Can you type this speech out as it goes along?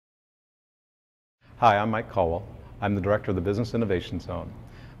Hi, I'm Mike Caldwell. I'm the Director of the Business Innovation Zone.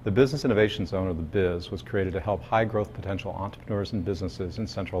 The Business Innovation Zone, or the BIZ, was created to help high-growth potential entrepreneurs and businesses in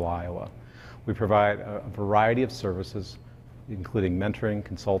central Iowa. We provide a variety of services, including mentoring,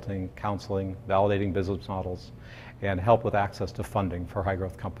 consulting, counseling, validating business models, and help with access to funding for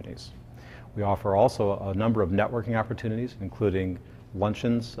high-growth companies. We offer also a number of networking opportunities, including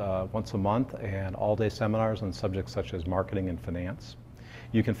luncheons once a month and all-day seminars on subjects such as marketing and finance.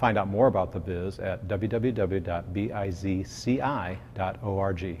 You can find out more about the BIZ at www.bizci.org.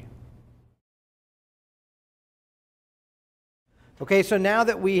 Okay, so now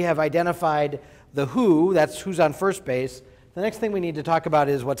that we have identified the who, that's who's on first base, the next thing we need to talk about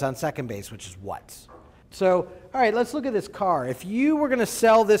is what's on second base, which is what. So, all right, let's look at this car. If you were going to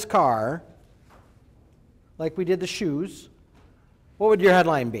sell this car, like we did the shoes, what would your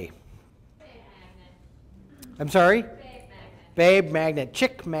headline be? Babe magnet. I'm sorry? Babe magnet. Babe magnet,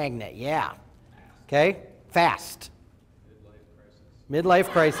 chick magnet, yeah. Okay, fast. Midlife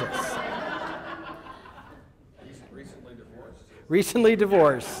crisis. Recently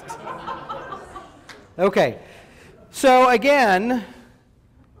divorced. Okay, so again,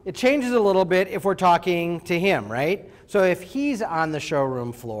 it changes a little bit if we're talking to him, right? So if he's on the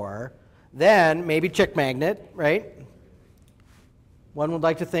showroom floor, then maybe chick magnet, right? One would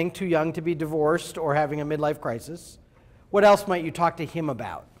like to think too young to be divorced or having a midlife crisis. What else might you talk to him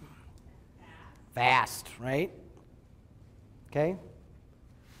about? Fast, right? Okay.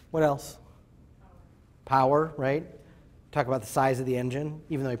 What else? Power, right? Talk about the size of the engine,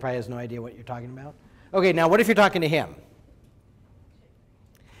 even though he probably has no idea what you're talking about. Okay, now what if you're talking to him?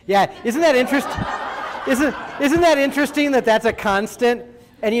 Yeah, isn't that interesting? Isn't that interesting that that's a constant?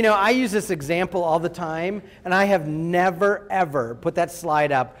 And you know, I use this example all the time, and I have never, ever put that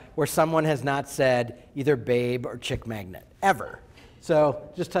slide up where someone has not said either babe or chick magnet, ever.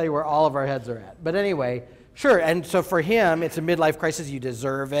 So just tell you where all of our heads are at. But anyway, sure, and so for him, it's a midlife crisis. You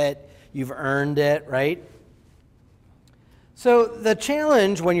deserve it. You've earned it, right? So the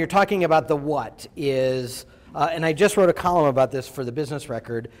challenge when you're talking about the what is, and I just wrote a column about this for the Business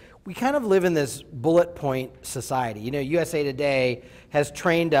Record, we kind of live in this bullet point society. You know, USA Today has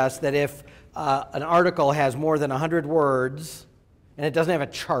trained us that if an article has more than 100 words and it doesn't have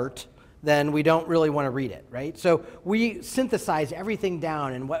a chart, then we don't really want to read it, right? So we synthesize everything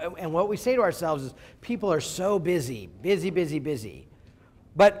down, and what we say to ourselves is people are so busy, busy.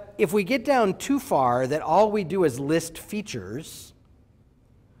 But if we get down too far that all we do is list features,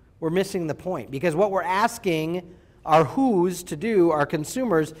 we're missing the point. Because what we're asking our who's to do, our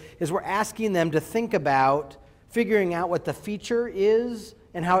consumers, is we're asking them to think about figuring out what the feature is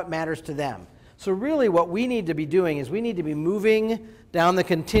and how it matters to them. So really what we need to be doing is we need to be moving down the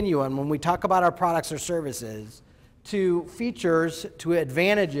continuum when we talk about our products or services to features, to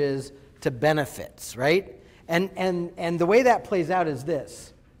advantages, to benefits, right? And the way that plays out is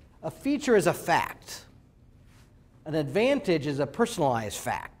this. A feature is a fact. An advantage is a personalized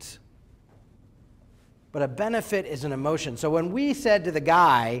fact. But a benefit is an emotion. So when we said to the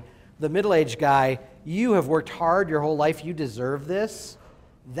guy, the middle-aged guy, you have worked hard your whole life, you deserve this,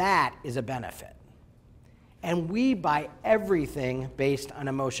 that is a benefit. And we buy everything based on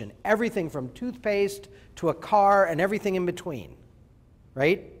emotion. Everything from toothpaste to a car and everything in between,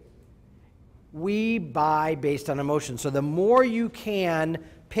 right? We buy based on emotion. So the more you can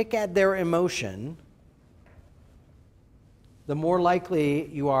pick at their emotion, the more likely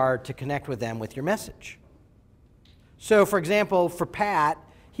you are to connect with them with your message. So for example, for Pat,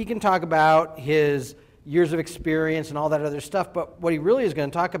 he can talk about his years of experience and all that other stuff, but what he really is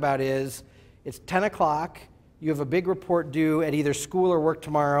going to talk about is it's 10 o'clock, you have a big report due at either school or work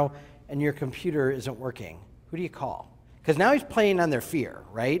tomorrow, and your computer isn't working. Who do you call? Because now he's playing on their fear,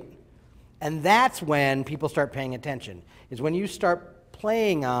 right? And that's when people start paying attention, is when you start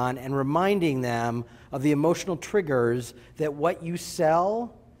playing on and reminding them of the emotional triggers that what you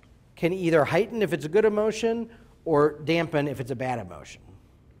sell can either heighten if it's a good emotion or dampen if it's a bad emotion.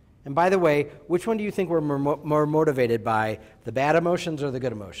 And by the way, which one do you think we're more motivated by, the bad emotions or the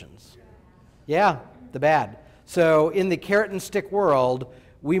good emotions? Yeah, the bad. So in the carrot and stick world,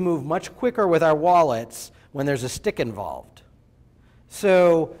 we move much quicker with our wallets when there's a stick involved.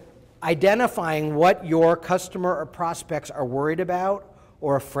 So identifying what your customer or prospects are worried about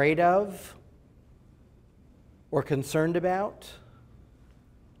or afraid of or concerned about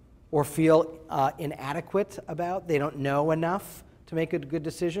or feel inadequate about, they don't know enough to make a good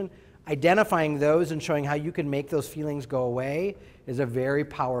decision, identifying those and showing how you can make those feelings go away is a very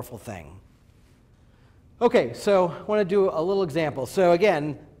powerful thing. Okay, so I want to do a little example. So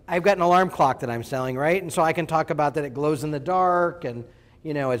again, I've got an alarm clock that I'm selling, right? And so I can talk about that it glows in the dark and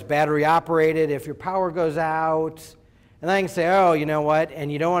you know, it's battery operated if your power goes out. And then I can say, oh, you know what,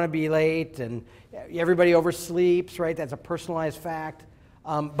 and you don't want to be late, and everybody oversleeps, right? That's a personalized fact.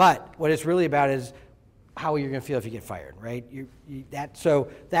 But what it's really about is how you're going to feel if you get fired, right? So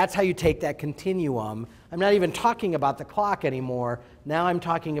that's how you take that continuum. I'm not even talking about the clock anymore. Now I'm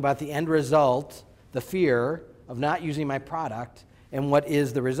talking about the end result, the fear of not using my product, and what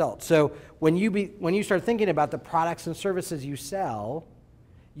is the result. So when you start thinking about the products and services you sell,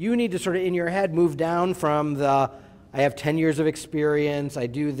 you need to sort of in your head move down from the I have 10 years of experience, I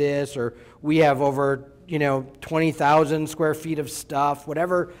do this, or we have over 20,000 square feet of stuff,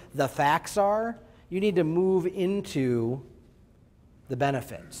 whatever the facts are, you need to move into the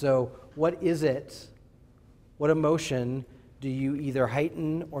benefit. So what is it? What emotion do you either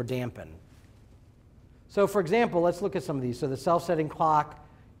heighten or dampen? So for example, let's look at some of these. So the self-setting clock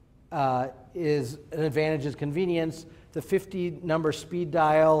is an advantage is convenience. The 50-number speed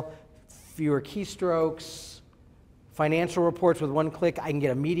dial, fewer keystrokes. Financial reports with one click, I can get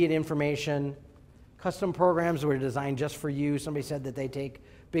immediate information. Custom programs were designed just for you. Somebody said that they take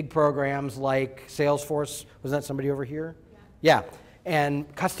big programs like Salesforce. Was that somebody over here? Yeah.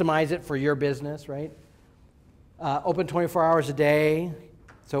 And customize it for your business, right? Open 24 hours a day.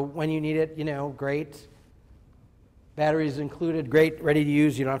 So when you need it, great. Batteries included, great, ready to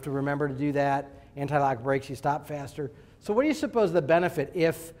use. You don't have to remember to do that. Anti-lock brakes, you stop faster. So what do you suppose the benefit,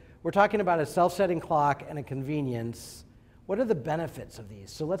 if we're talking about a self-setting clock and a convenience, what are the benefits of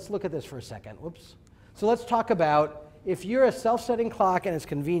these? So let's look at this for a second. Whoops. So let's talk about, if you're a self-setting clock and it's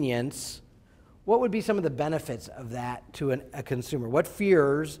convenience, what would be some of the benefits of that to a consumer? What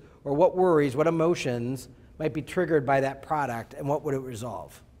fears or what worries, what emotions might be triggered by that product, and what would it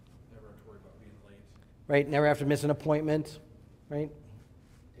resolve? Never have to worry about being late. Right, never have to miss an appointment, right?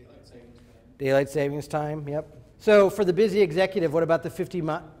 Daylight savings time. Daylight savings time, yep. So for the busy executive, what about the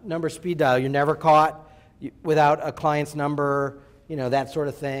 50-number speed dial? You're never caught without a client's number, that sort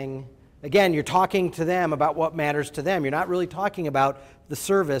of thing. Again, you're talking to them about what matters to them. You're not really talking about the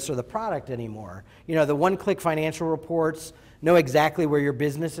service or the product anymore. The one-click financial reports know exactly where your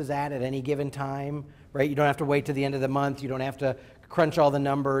business is at any given time, right? You don't have to wait to the end of the month. You don't have to crunch all the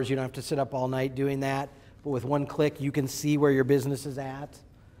numbers. You don't have to sit up all night doing that. But with one click, you can see where your business is at.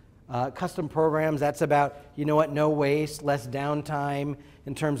 Custom programs, that's about, no waste, less downtime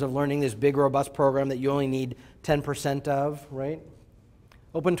in terms of learning this big, robust program that you only need 10% of, right?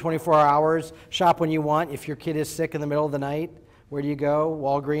 Open 24 hours, shop when you want. If your kid is sick in the middle of the night, where do you go?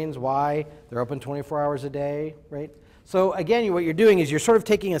 Walgreens, why? They're open 24 hours a day, right? So again, what you're doing is you're sort of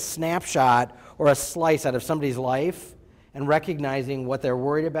taking a snapshot or a slice out of somebody's life and recognizing what they're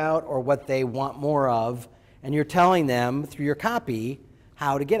worried about or what they want more of, and you're telling them through your copy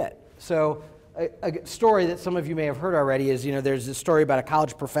how to get it. So a story that some of you may have heard already is, there's this story about a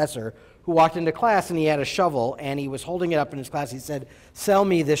college professor who walked into class and he had a shovel and he was holding it up in his class. He said, "Sell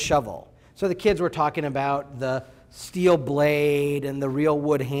me this shovel." So the kids were talking about the steel blade and the real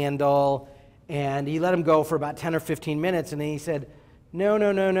wood handle, and he let him go for about 10 or 15 minutes, and then he said,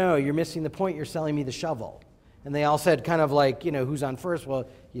 no, you're missing the point. You're selling me the shovel. And they all said, kind of like, who's on first? Well,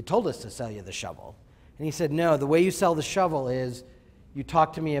 you told us to sell you the shovel. And he said, no, the way you sell the shovel is you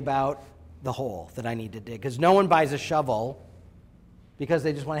talk to me about the hole that I need to dig. Because no one buys a shovel because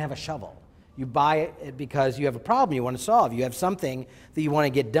they just want to have a shovel. You buy it because you have a problem you want to solve. You have something that you want to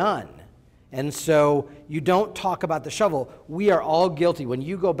get done. And so you don't talk about the shovel. We are all guilty. When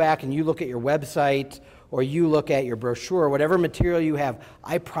you go back and you look at your website or you look at your brochure, whatever material you have,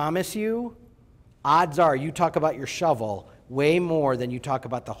 I promise you, odds are you talk about your shovel way more than you talk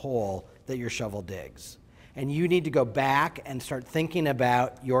about the hole that your shovel digs. And you need to go back and start thinking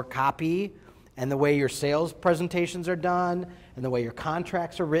about your copy and the way your sales presentations are done and the way your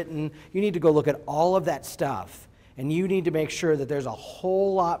contracts are written. You need to go look at all of that stuff, and you need to make sure that there's a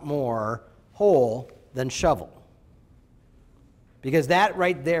whole lot more hole than shovel. Because that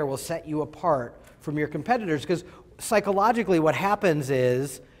right there will set you apart from your competitors. Because psychologically what happens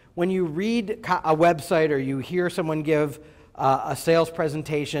is when you read a website or you hear someone give a sales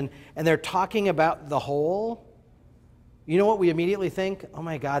presentation and they're talking about the whole, you know what we immediately think? Oh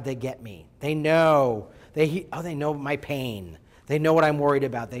my God, they get me. They know. They know my pain. They know what I'm worried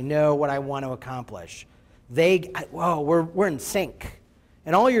about. They know what I want to accomplish. We're in sync.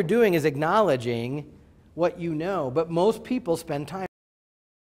 And all you're doing is acknowledging what you know, but most people spend time